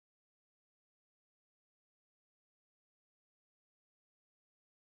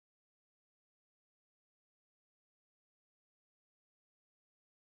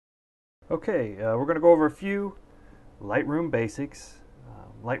Okay, we're going to go over a few Lightroom basics.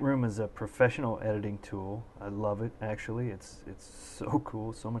 Lightroom is a professional editing tool. I love it, actually. It's so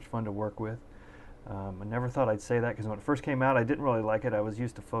cool, so much fun to work with. I never thought I'd say that because when it first came out, I didn't really like it. I was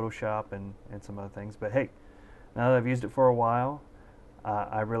used to Photoshop and some other things. But hey, now that I've used it for a while,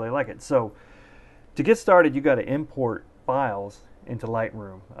 I really like it. So to get started, you got to import files into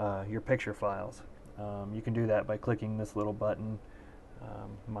Lightroom, your picture files. You can do that by clicking this little button.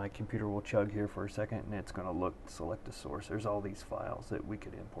 My computer will chug here for a second and it's going to select a source. There's all these files that we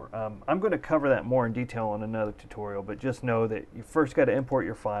could import. I'm going to cover that more in detail in another tutorial, but just know that you first got to import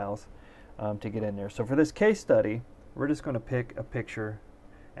your files to get in there. So for this case study, we're just going to pick a picture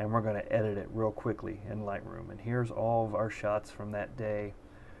and we're going to edit it real quickly in Lightroom. And here's all of our shots from that day.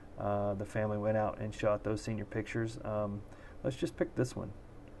 The family went out and shot those senior pictures. Let's just pick this one.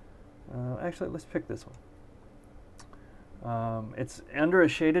 Actually, let's pick this one. It's under a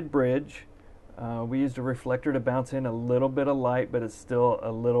shaded bridge. We used a reflector to bounce in a little bit of light, but it's still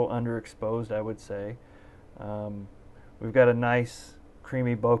a little underexposed, I would say. We've got a nice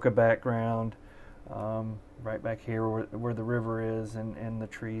creamy bokeh background right back here where the river is and the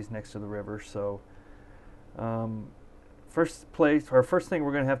trees next to the river. So first thing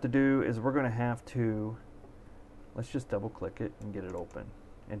we're going to have to do is we're going to have to, let's just double click it and get it open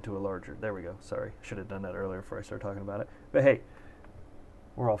into a larger, there we go, sorry, should have done that earlier before I started talking about it, but hey,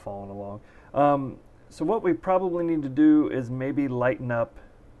 we're all following along. So what we probably need to do is maybe lighten up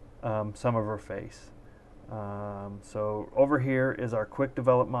some of our face. So over here is our quick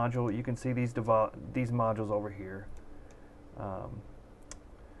develop module. You can see these modules over here.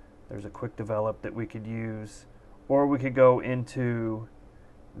 There's a quick develop that we could use, or we could go into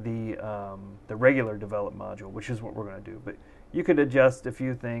the regular develop module, which is what we're going to do. But you could adjust a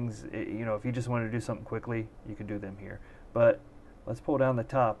few things. You know, if you just want to do something quickly, you could do them here. But let's pull down the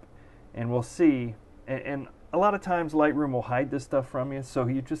top, and we'll see. And a lot of times Lightroom will hide this stuff from you, so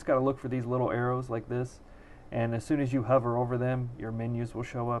you just got to look for these little arrows like this. And as soon as you hover over them, your menus will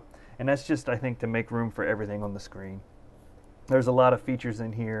show up. And that's just, I think, to make room for everything on the screen. There's a lot of features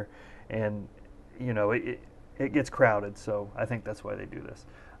in here, and you know, it gets crowded, so I think that's why they do this.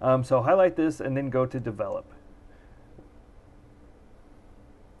 So highlight this and then go to develop.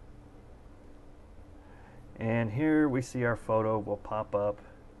 And here we see our photo will pop up.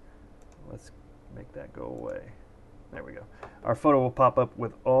 Let's make that go away. There we go. Our photo will pop up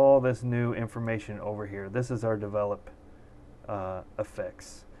with all this new information over here. This is our develop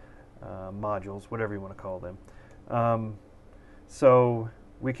effects, modules, whatever you want to call them. So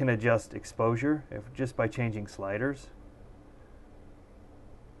we can adjust exposure just by changing sliders.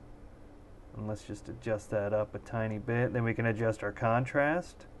 And let's just adjust that up a tiny bit. Then we can adjust our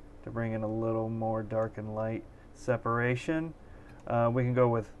contrast to bring in a little more dark and light separation. We can go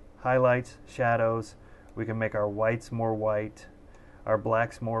with highlights, shadows. We can make our whites more white, our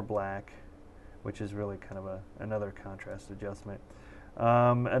blacks more black, which is really kind of another contrast adjustment.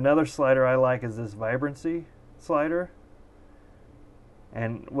 Another slider I like is this vibrancy slider.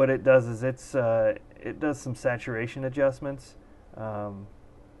 And what it does is it does some saturation adjustments. You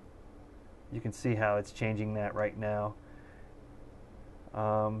can see how it's changing that right now.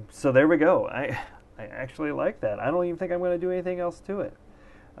 So there we go. I actually like that. I don't even think I'm going to do anything else to it.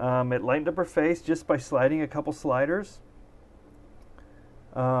 It lightened up her face just by sliding a couple sliders.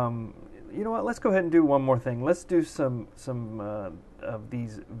 You know what? Let's go ahead and do one more thing. Let's do some of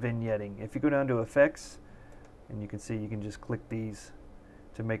these vignetting. If you go down to effects, and you can see you can just click these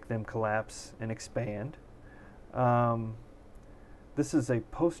to make them collapse and expand. This is a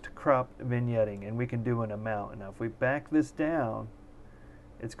post-crop vignetting, and we can do an amount. Now if we back this down,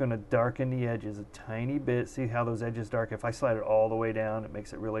 it's going to darken the edges a tiny bit. See how those edges dark? If I slide it all the way down, it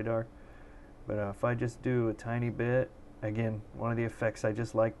makes it really dark. But if I just do a tiny bit, again, one of the effects I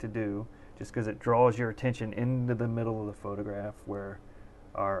just like to do, just because it draws your attention into the middle of the photograph where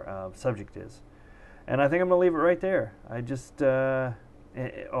our subject is. And I think I'm going to leave it right there. I just, oh,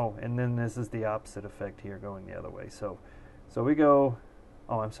 and then this is the opposite effect here going the other way. So we go,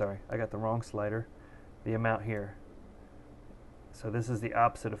 oh, I'm sorry, I got the wrong slider. The amount here. So this is the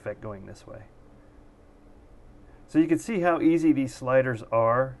opposite effect going this way. So you can see how easy these sliders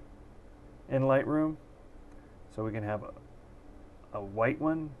are in Lightroom. So we can have a white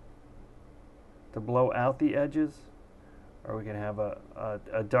one to blow out the edges, or we can have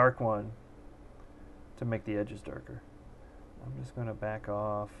a dark one to make the edges darker. I'm just going to back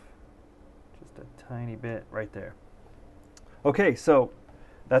off just a tiny bit right there. Okay, so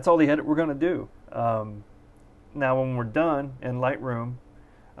that's all the edit we're going to do. Now when we're done in Lightroom,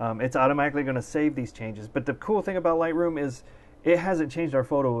 it's automatically going to save these changes. But the cool thing about Lightroom is it hasn't changed our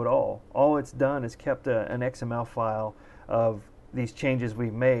photo at all. All it's done is kept an XML file of these changes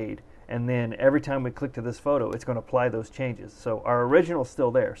we've made, and then every time we click to this photo, it's going to apply those changes. So our original is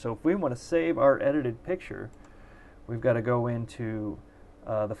still there. So if we want to save our edited picture, we've got to go into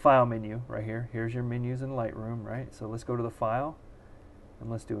the File menu right here. Here's your menus in Lightroom, right? So let's go to the File, and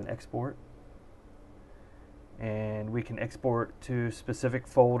let's do an export. And we can export to specific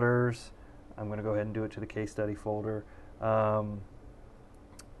folders. I'm going to go ahead and do it to the case study folder.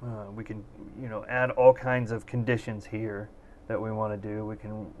 We can, add all kinds of conditions here that we want to do.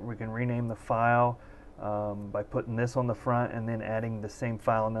 We can rename the file by putting this on the front and then adding the same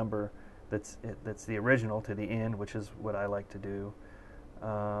file number that's the original to the end, which is what I like to do.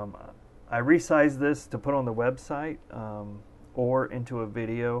 I resized this to put on the website or into a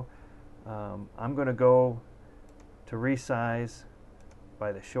video. I'm going to go to resize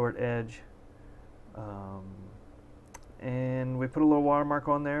by the short edge, and we put a little watermark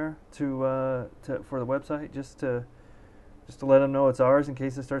on there for the website just to let them know it's ours in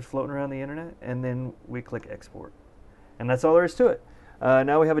case it starts floating around the internet, and then we click export, and that's all there is to it.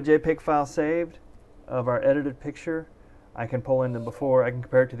 Now we have a JPEG file saved of our edited picture. I can pull in the before, I can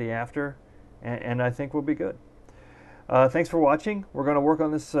compare it to the after, and I think we'll be good. Thanks for watching. We're going to work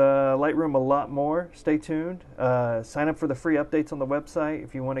on this Lightroom a lot more. Stay tuned. Sign up for the free updates on the website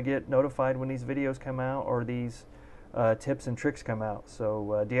if you want to get notified when these videos come out or these tips and tricks come out.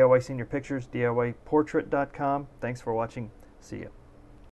 So DIY Senior Pictures, DIYportrait.com. Thanks for watching. See ya.